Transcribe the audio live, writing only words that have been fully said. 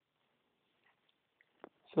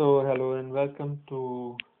So, hello and welcome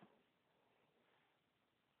to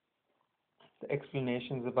the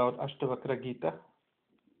explanations about Ashtavakra Gita.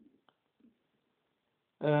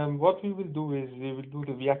 What we will do is we will do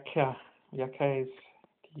the Vyakhya. Vyakhya is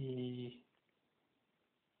the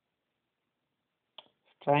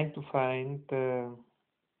trying to find the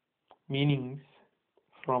meanings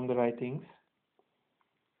from the writings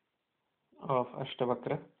of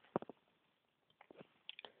Ashtavakra.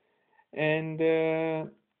 And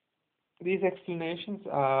these explanations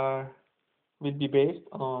will be based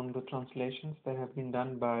on the translations that have been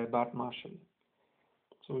done by Bart Marshall.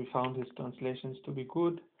 So we found his translations to be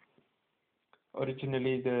good.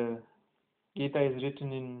 Originally, the Gita is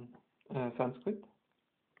written in Sanskrit.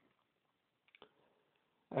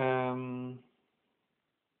 And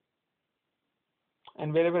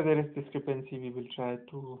wherever there is discrepancy, we will try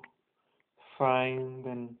to find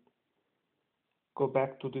and go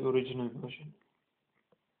back to the original version.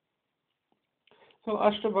 So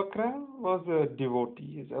Ashtavakra was a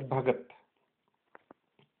devotee, is a bhagat.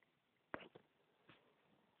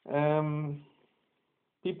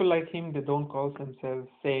 People like him, they don't call themselves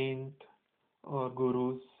saint or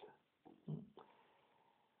gurus.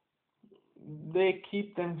 They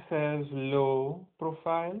keep themselves low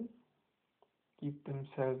profile, keep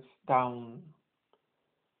themselves down.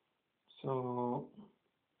 So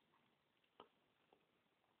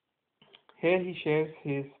here he shares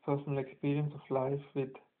his personal experience of life with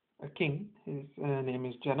a king. His name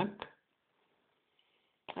is Janak.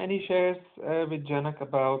 And he shares with Janak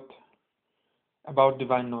about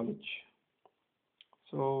divine knowledge.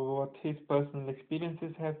 So what his personal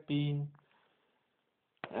experiences have been,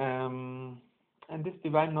 and this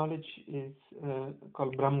divine knowledge is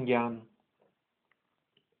called Brahm Gyan.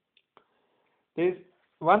 There is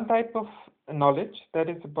one type of knowledge that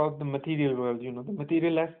is about the material world, the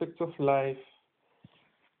material aspects of life,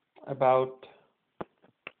 about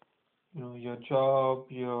your job,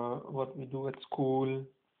 what we do at school.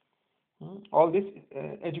 All this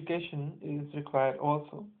education is required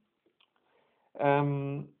also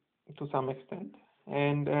to some extent,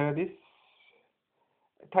 and this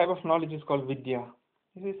type of knowledge is called Vidya.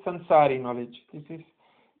 This is Sansari knowledge. This is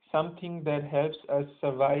something that helps us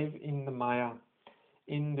survive in the Maya,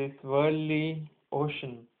 in this worldly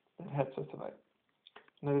ocean that helps us survive.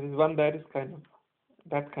 Now, there is one that is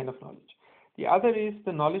that kind of knowledge. The other is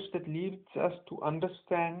the knowledge that leads us to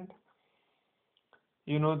understand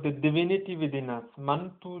the divinity within us.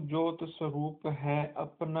 Man tu jot swarup hai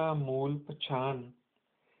apna mool pachan.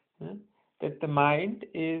 That the mind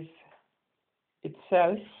is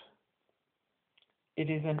itself, it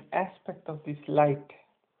is an aspect of this light.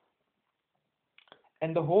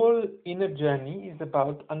 And the whole inner journey is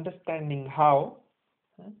about understanding how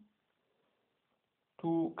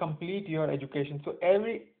to complete your education. So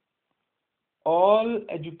all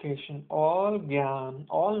education, all gyan,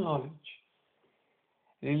 all knowledge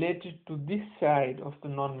related to this side of the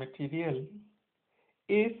non-material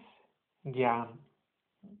is gyan.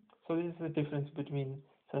 So this is the difference between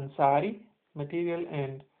sansari, material,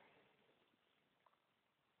 and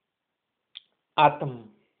atam,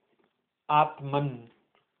 atman.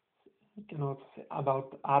 You can also say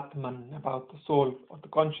about atman, about the soul or the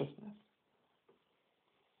consciousness.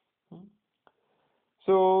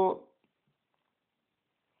 So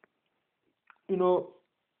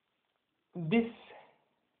this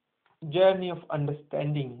journey of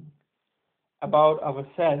understanding about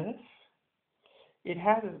ourselves, it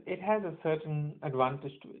has a certain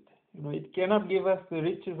advantage to it. It cannot give us the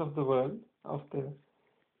riches of the world, of the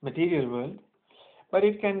material world, but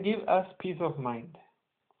it can give us peace of mind.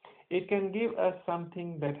 It can give us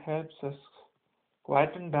something that helps us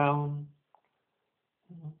quieten down,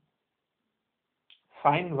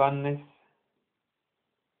 find oneness,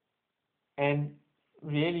 and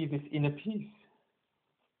really this inner peace.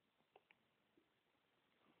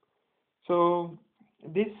 So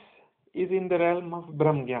this is in the realm of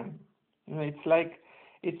Brahmgyan. It's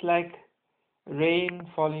like rain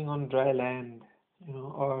falling on dry land,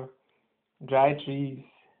 or dry trees.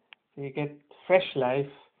 So you get fresh life.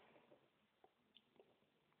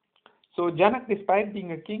 So Janak, despite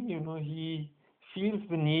being a king, he feels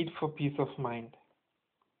the need for peace of mind.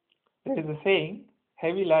 There is a saying,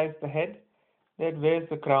 heavy lies the head that wears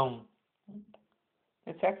the crown.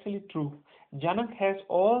 It's actually true. Janak has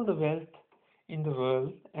all the wealth in the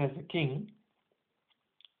world as a king,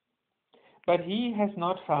 but he has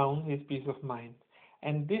not found his peace of mind.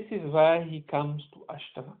 And this is why he comes to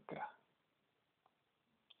Ashtavakra.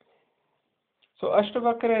 So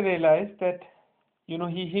Ashtavakra realized that,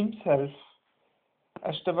 he himself,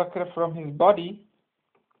 Ashtavakra from his body,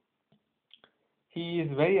 he is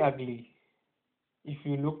very ugly. If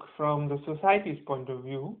you look from the society's point of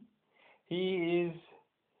view, he is,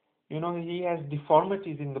 he has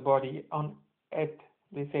deformities in the body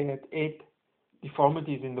they say at 8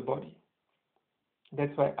 deformities in the body.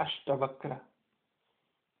 That's why Ashtavakra.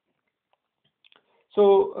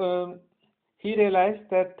 So he realized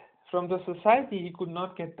that from the society he could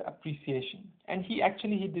not get the appreciation, and he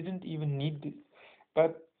didn't even need this,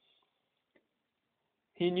 but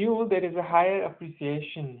he knew there is a higher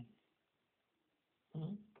appreciation.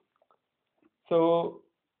 So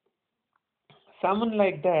someone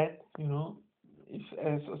like that, if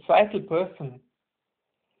a societal person,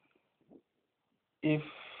 if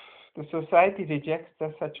the society rejects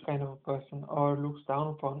such kind of a person, or looks down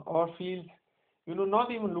upon, or feels,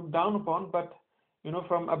 not even look down upon, but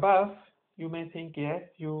from above you may think, yes,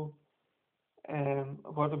 you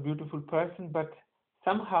what a beautiful person, but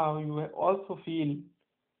somehow you also feel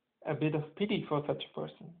a bit of pity for such a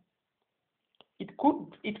person. It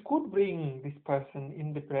could bring this person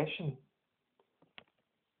in depression.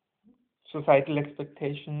 Societal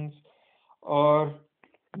expectations or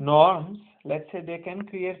norms, let's say, they can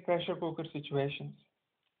create pressure cooker situations.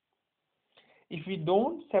 If we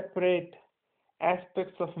don't separate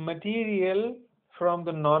aspects of material from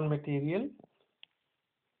the non-material,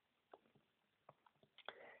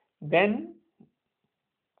 then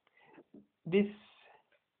this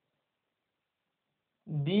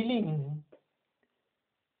dealing,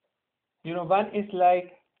 one is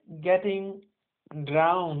like getting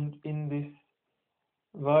drowned in this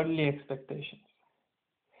worldly expectations.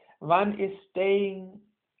 One is staying,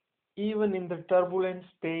 even in the turbulence,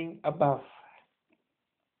 staying above.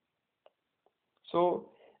 So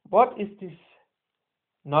what is this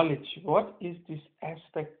knowledge? What is this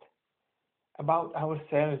aspect about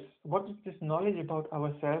ourselves? What is this knowledge about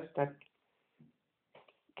ourselves that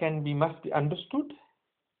must be understood,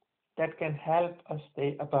 that can help us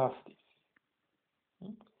stay above this?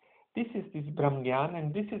 This is this Brahmgyan,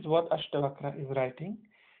 and this is what Ashtavakra is writing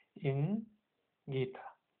in Gita.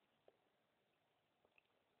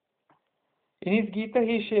 In his Gita,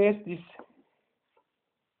 he shares this.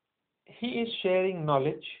 He is sharing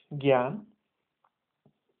knowledge, Gyan,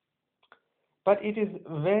 but it is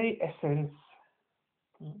very essence.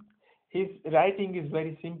 His writing is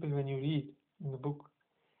very simple when you read in the book.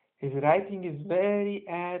 His writing is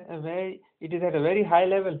it is at a very high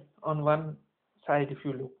level on one side if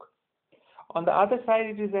you look. On the other side,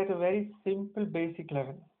 it is at a very simple, basic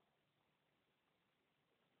level.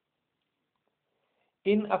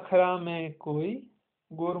 In akhara mein koi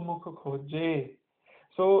gurmukh khoje.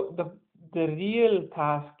 So the real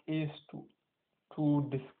task is to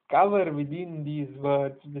discover within these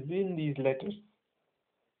words, within these letters,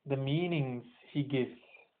 the meanings he gives.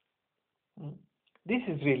 This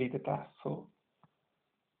is really the task. So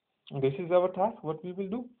this is our task, what we will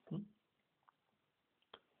do.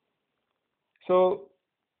 So,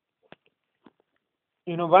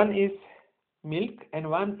 one is milk and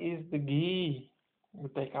one is the ghee you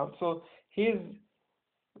take out. So his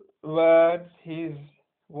words,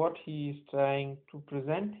 what he is trying to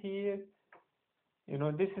present here,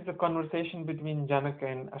 this is a conversation between Janaka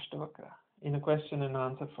and Ashtavakra in a question and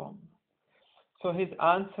answer form. So his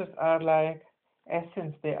answers are like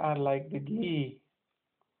essence, they are like the ghee.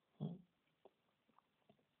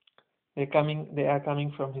 They are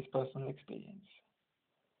coming from his personal experience.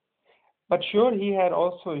 But sure, he had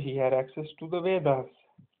access to the Vedas,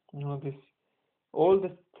 this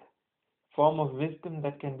oldest form of wisdom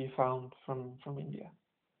that can be found from India.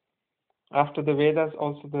 After the Vedas,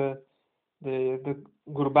 also the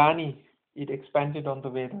Gurbani, it expanded on the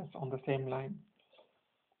Vedas on the same line,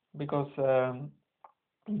 because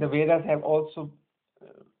the Vedas have also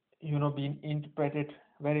been interpreted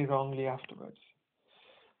very wrongly afterwards.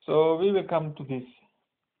 So we will come to this.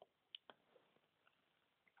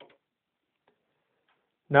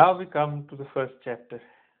 Now we come to the first chapter.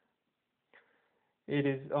 It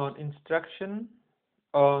is on instruction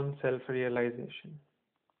on self-realization.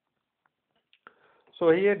 So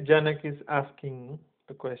here Janak is asking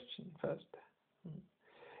the question first.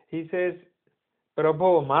 He says,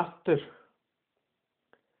 Prabhu, Master,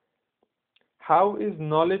 how is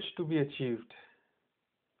knowledge to be achieved,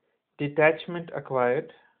 detachment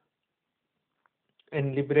acquired,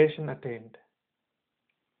 and liberation attained?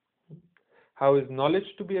 How is knowledge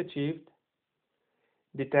to be achieved,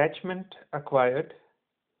 detachment acquired,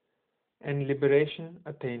 and liberation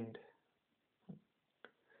attained?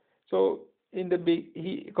 So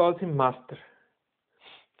he calls him master.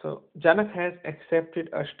 So Janak has accepted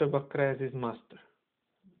Ashtavakra as his master.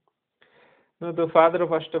 Now the father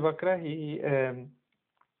of Ashtavakra,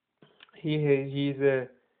 he is a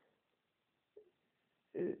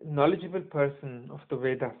knowledgeable person of the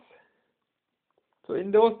Vedas. So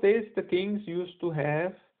in those days, the kings used to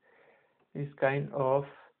have this kind of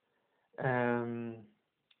um,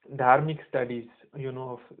 dharmic studies,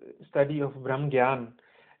 of study of Brahm Gyan,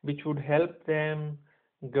 which would help them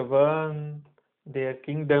govern their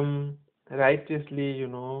kingdom righteously,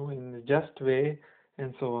 in a just way,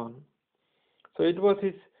 and so on. So it was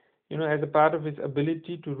his, as a part of his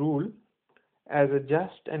ability to rule as a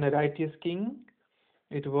just and a righteous king,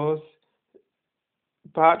 it was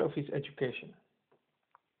part of his education.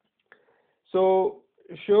 So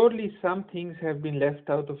surely some things have been left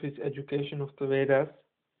out of his education of the Vedas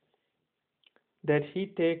that he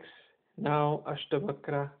takes now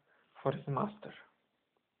Ashtavakra for his master.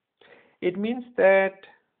 It means that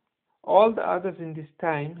all the others in this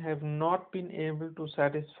time have not been able to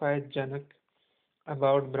satisfy Janak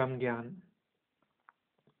about Brahm Gyan.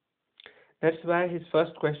 That's why his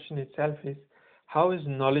first question itself is, how is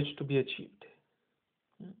knowledge to be achieved?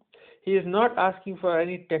 He is not asking for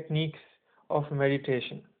any techniques of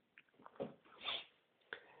meditation.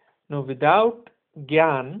 Now, without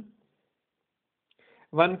Gyan,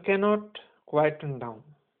 one cannot quieten down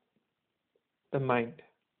the mind.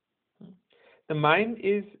 The mind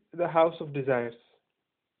is the house of desires.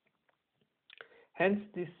 Hence,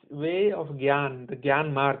 this way of Gyan, the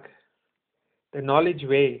Gyan Marg, the knowledge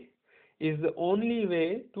way, is the only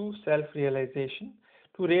way to self-realization,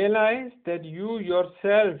 to realize that you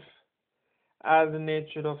yourself are the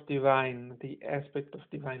nature of divine, the aspect of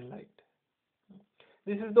divine light.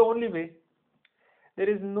 This is the only way. There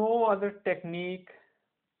is no other technique.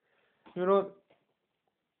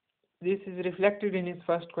 This is reflected in his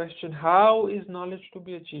first question. How is knowledge to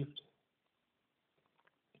be achieved?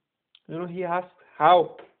 He asks,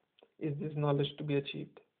 how is this knowledge to be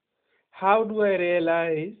achieved? How do I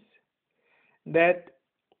realize that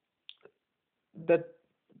the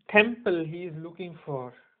temple he is looking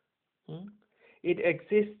for, it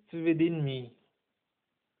exists within me?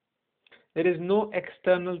 There is no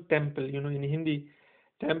external temple. In Hindi,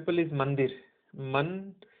 temple is mandir.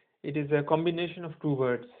 It is a combination of two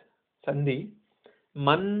words. Sandhi.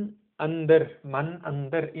 Man andar,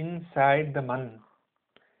 inside the man.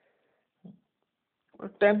 A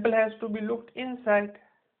temple has to be looked inside.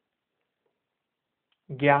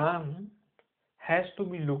 Gyan has to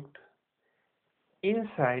be looked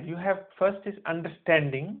inside. You have first is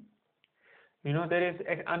understanding. There is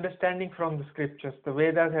understanding from the scriptures. The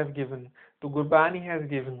Vedas have given. The Gurbani has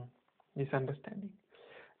given this understanding.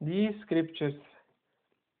 These scriptures,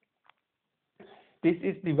 this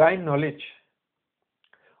is divine knowledge.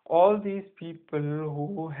 All these people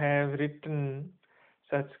who have written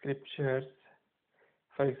such scriptures,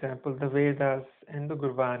 for example, the Vedas and the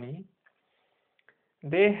Gurbani,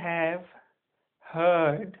 they have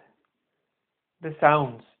heard the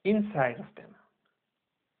sounds inside of them.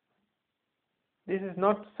 This is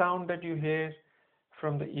not sound that you hear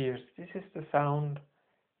from the ears. This is the sound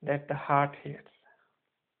that the heart hears.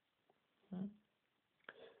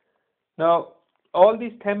 Now, all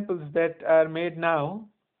these temples that are made now,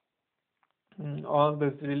 all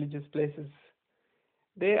those religious places,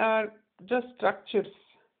 they are just structures,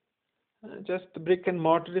 just brick and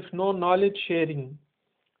mortar. If no knowledge sharing,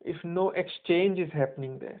 if no exchange is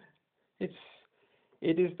happening there, it's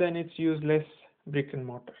useless brick and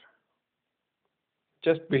mortar,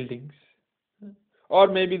 just buildings, or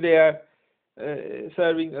maybe they are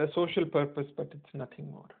serving a social purpose, but it's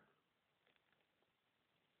nothing more.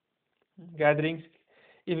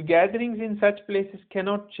 If gatherings in such places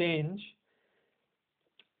cannot change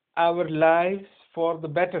our lives for the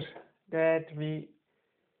better, that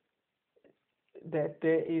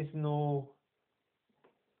there is no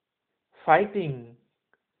fighting,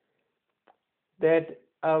 that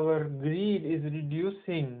our greed is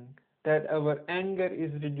reducing, that our anger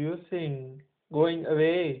is reducing, going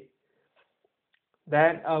away,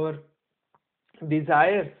 that our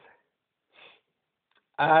desires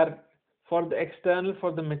are for the external,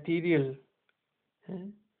 for the material,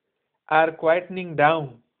 are quietening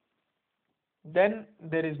down, then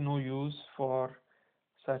there is no use for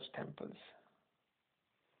such temples.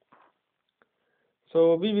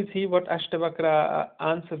 So we will see what Ashtavakra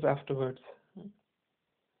answers afterwards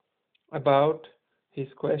about his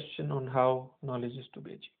question on how knowledge is to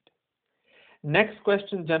be achieved. Next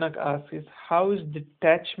question Janak asks is, how is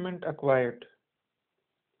detachment acquired?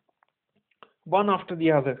 One after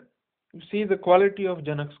the other. You see the quality of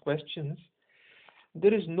Janak's questions.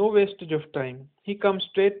 There is no wastage of time. He comes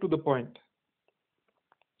straight to the point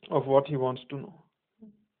of what he wants to know.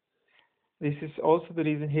 This is also the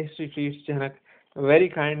reason history treats Janak very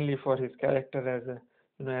kindly for his character as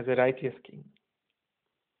a righteous king.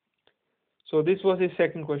 So this was his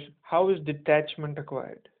second question. How is detachment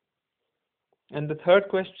acquired? And the third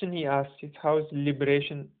question he asked is, how is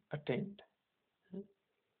liberation attained?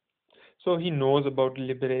 So he knows about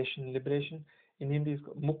liberation. Liberation in Hindi is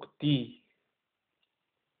called mukti.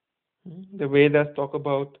 The Vedas talk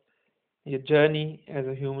about a journey as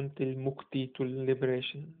a human till mukti, to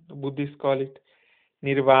liberation. The Buddhists call it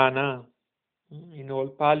nirvana. In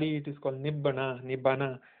old Pali it is called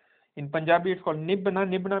nibbana. In Punjabi it's called nibbana.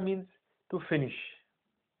 Nibbana means to finish.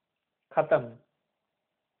 Khatam.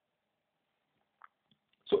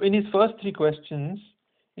 So in his first three questions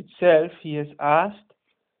itself, he has asked,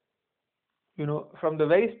 from the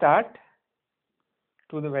very start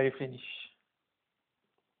to the very finish.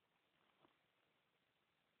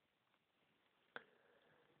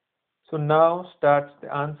 So now starts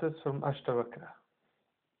the answers from Ashtavakra.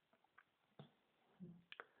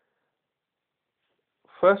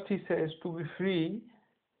 First he says, to be free,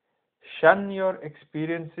 shun your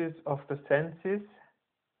experiences of the senses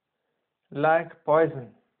like poison.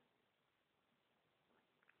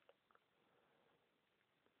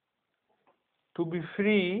 To be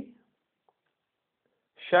free,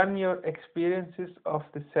 shun your experiences of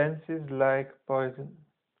the senses like poison.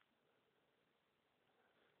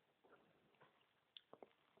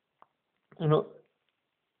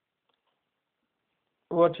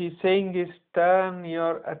 What he's saying is, turn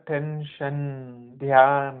your attention,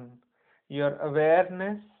 dhyan, your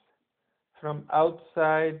awareness from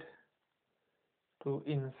outside to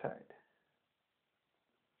inside.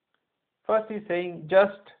 First he's saying,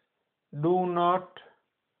 just do not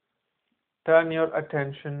turn your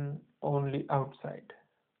attention only outside.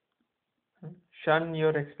 Shun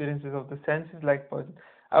your experiences of the senses like poison.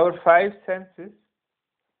 Our five senses,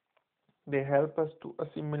 they help us to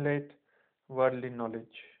assimilate worldly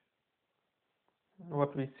knowledge.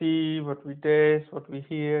 What we see, what we taste, what we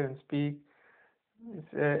hear and speak,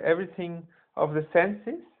 everything of the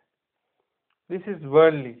senses, this is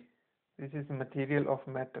worldly. This is material of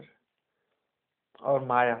matter or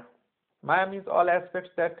Maya. Maya means all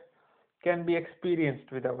aspects that can be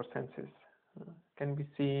experienced with our senses, can be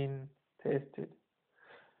seen, tasted.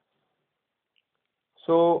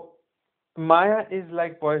 So Maya is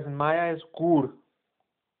like poison. Maya is kur.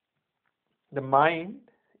 The mind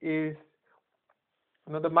is,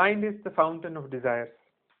 the mind is the fountain of desires.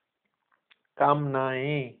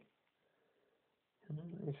 Kamnae.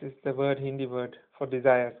 This is the word, Hindi word for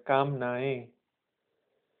desires. Kamnae.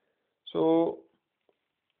 So,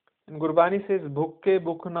 and Gurbani says, Bhukke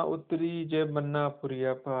bhukhna utri je banna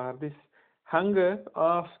puriya par. This hunger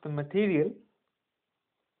of the material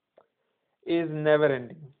is never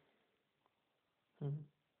ending.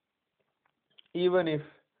 Even if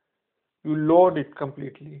you load it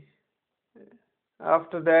completely,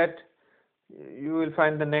 after that you will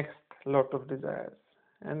find the next lot of desires,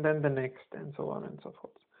 and then the next, and so on and so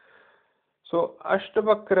forth. So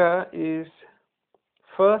Ashtavakra is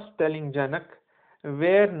first telling Janak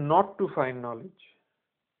where not to find knowledge.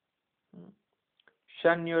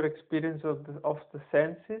 Shun your experience of the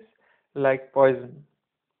senses like poison.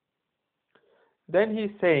 Then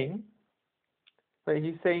he's saying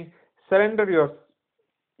surrender your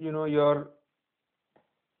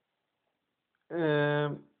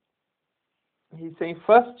he's saying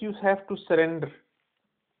first you have to surrender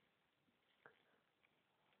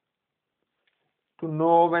to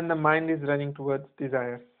know when the mind is running towards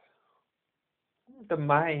desires. The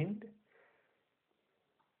mind,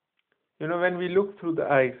 when we look through the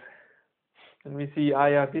eyes and we see,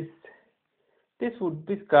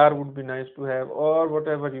 this car would be nice to have, or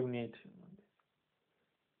whatever you need.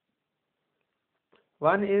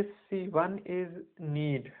 One is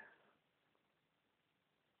need.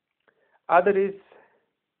 Other is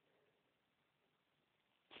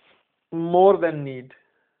more than need,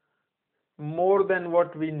 more than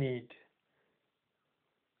what we need.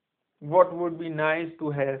 What would be nice to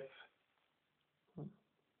have.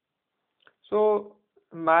 So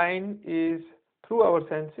mind is, through our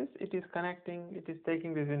senses, it is connecting, it is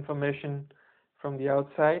taking this information from the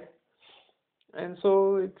outside, and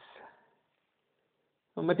so it's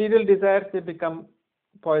material desires, they become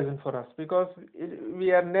poison for us, because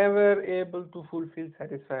we are never able to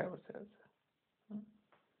satisfy ourselves.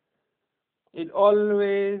 It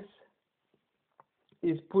always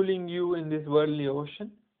is pulling you in this worldly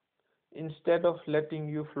ocean instead of letting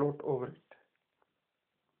you float over it.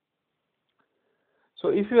 So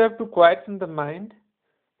if you have to quieten the mind,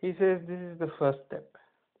 he says this is the first step.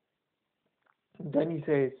 Then he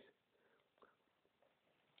says,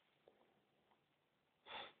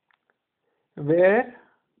 Where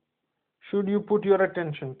should you put your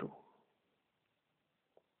attention to?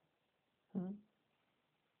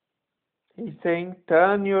 He's saying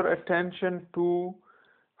turn your attention to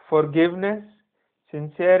forgiveness,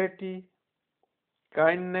 sincerity,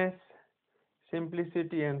 kindness,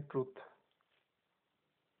 simplicity, and truth.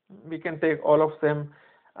 We can take all of them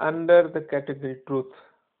under the category truth.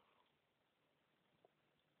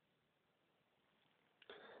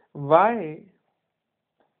 Why,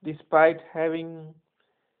 despite having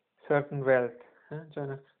certain wealth,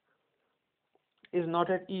 Janak is not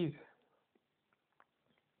at ease?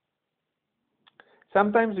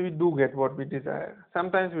 Sometimes we do get what we desire,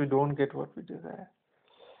 sometimes we don't get what we desire.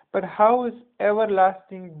 But how is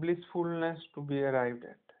everlasting blissfulness to be arrived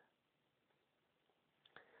at?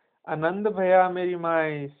 Anand bhaya meri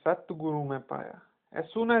mai Satguru mein paya. As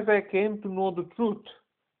soon as I came to know the truth,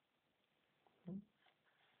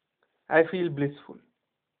 I feel blissful.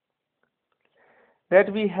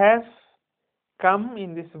 That we have come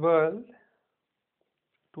in this world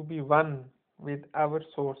to be one with our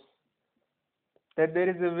source. That there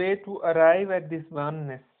is a way to arrive at this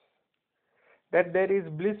oneness. That there is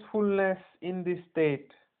blissfulness in this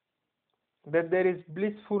state. That there is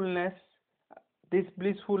blissfulness. This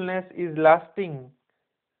blissfulness is lasting,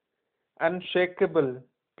 unshakable,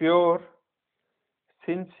 pure,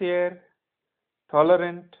 sincere,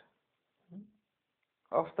 tolerant,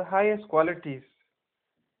 of the highest qualities.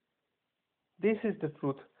 This is the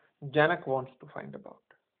truth Janak wants to find about.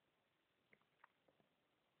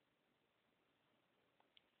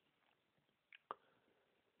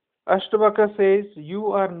 Ashtavakra says,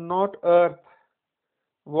 you are not earth,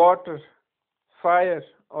 water, fire,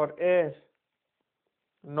 or air,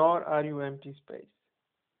 nor are you empty space.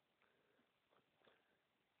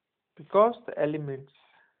 Because the elements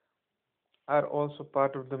are also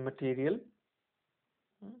part of the material.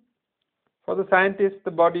 For the scientists,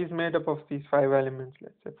 the body is made up of these 5 elements,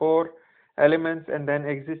 let's say 4 elements, and then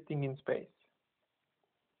existing in space.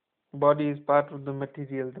 Body is part of the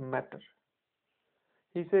material, the matter.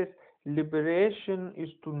 He says, liberation is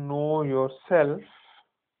to know yourself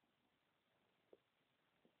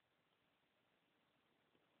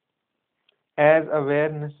as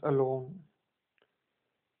awareness alone,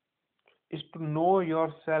 is to know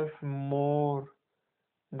yourself more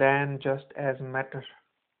than just as matter,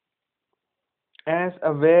 as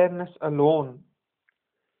awareness alone.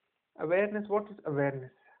 Awareness, what is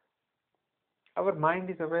awareness? Our mind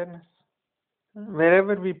is awareness.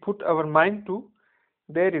 Wherever we put our mind to,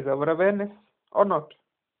 there is our awareness, or not.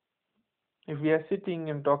 If we are sitting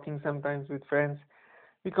and talking sometimes with friends,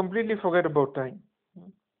 we completely forget about time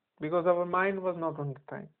because our mind was not on the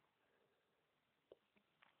time.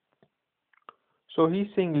 So he's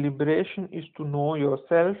saying liberation is to know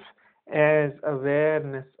yourself as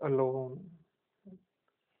awareness alone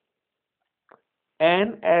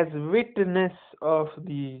and as witness of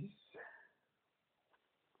these.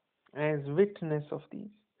 As witness of these.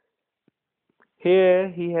 Here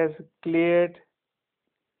he has cleared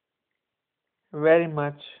very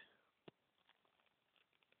much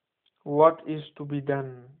what is to be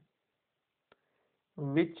done,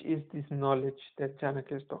 which is this knowledge that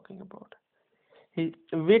Janak is talking about. He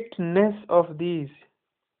witness of these.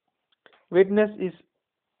 Witness is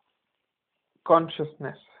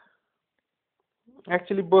consciousness.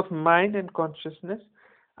 Actually, both mind and consciousness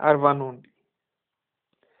are one only.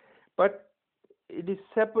 But it is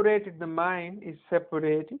separated, the mind is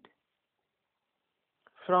separated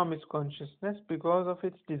from its consciousness because of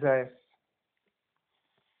its desires.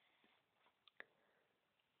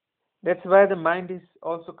 That's why the mind is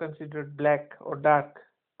also considered black or dark.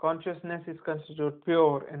 Consciousness is considered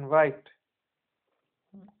pure and white.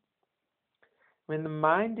 When the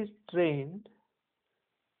mind is trained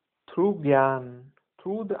through Gyan,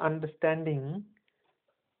 through the understanding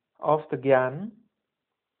of the Gyan,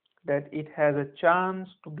 that it has a chance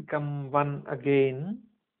to become one again,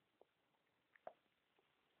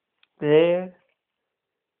 there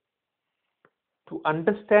to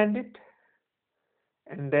understand it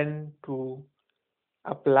and then to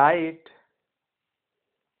apply it,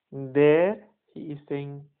 there he is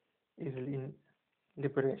saying is in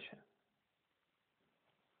liberation.